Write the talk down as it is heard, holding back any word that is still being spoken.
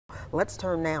Let's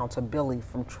turn now to Billy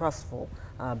from Trustful.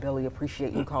 Billy,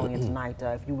 appreciate you calling in tonight.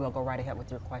 If you will, go right ahead with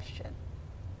your question.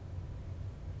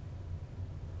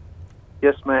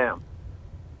 Yes, ma'am.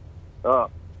 I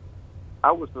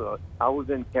was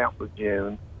in Camp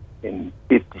Lejeune in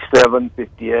 57,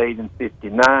 58, and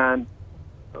 59.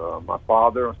 My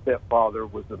father and stepfather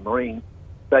was a Marine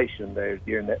stationed there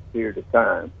during that period of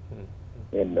time.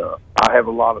 And I have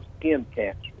a lot of skin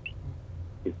cancers.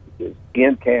 Is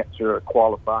skin cancer a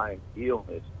qualifying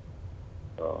illness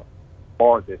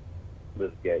for this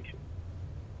litigation?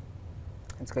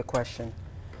 That's a good question.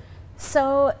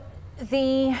 So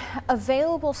the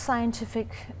available scientific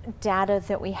data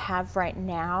that we have right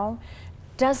now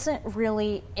doesn't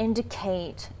really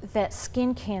indicate that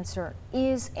skin cancer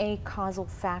is a causal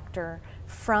factor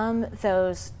from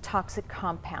those toxic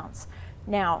compounds.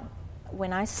 Now,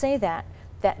 when I say that,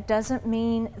 that doesn't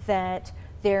mean that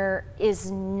there is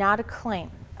not a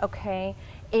claim, okay?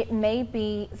 It may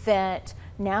be that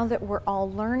now that we're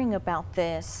all learning about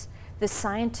this, the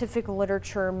scientific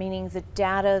literature, meaning the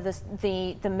data,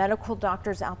 the medical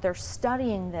doctors out there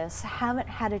studying this, haven't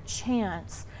had a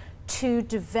chance to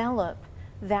develop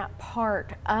that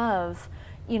part of,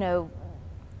 you know,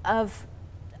 of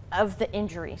the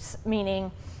injuries,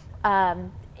 meaning,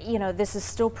 you know, this is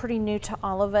still pretty new to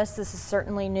all of us. This is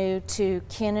certainly new to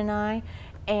Ken and I.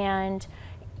 And,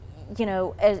 you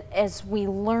know, as we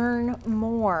learn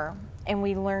more and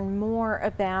we learn more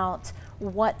about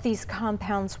what these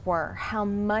compounds were, how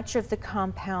much of the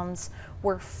compounds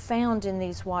were found in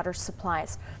these water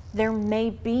supplies, there may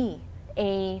be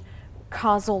a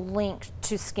causal link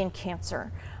to skin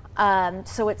cancer.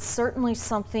 So it's certainly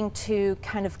something to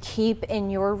kind of keep in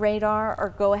your radar,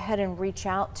 or go ahead and reach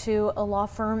out to a law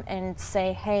firm and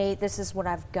say, hey, this is what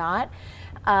I've got.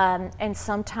 And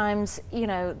sometimes, you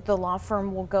know, the law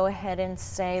firm will go ahead and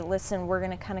say, listen, we're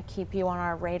going to kind of keep you on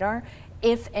our radar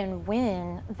if and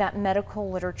when that medical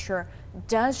literature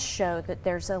does show that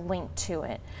there's a link to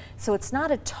it. So it's not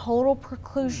a total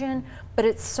preclusion, but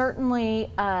it's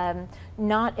certainly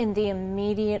not in the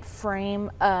immediate frame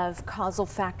of causal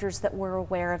factors that we're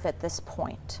aware of at this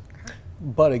point.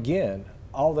 But again,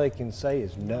 all they can say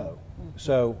is no.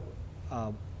 So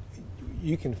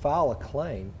you can file a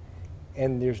claim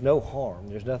and there's no harm.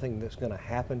 There's nothing that's going to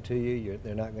happen to you.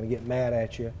 They're not going to get mad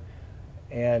at you.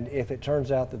 And if it turns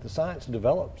out that the science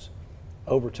develops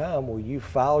over time, well, you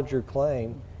filed your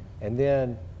claim and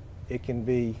then it can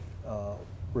be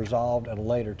resolved at a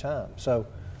later time. So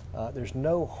there's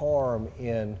no harm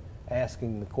in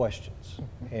asking the questions.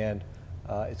 And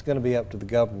it's going to be up to the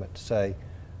government to say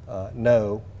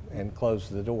no and close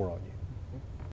the door on you.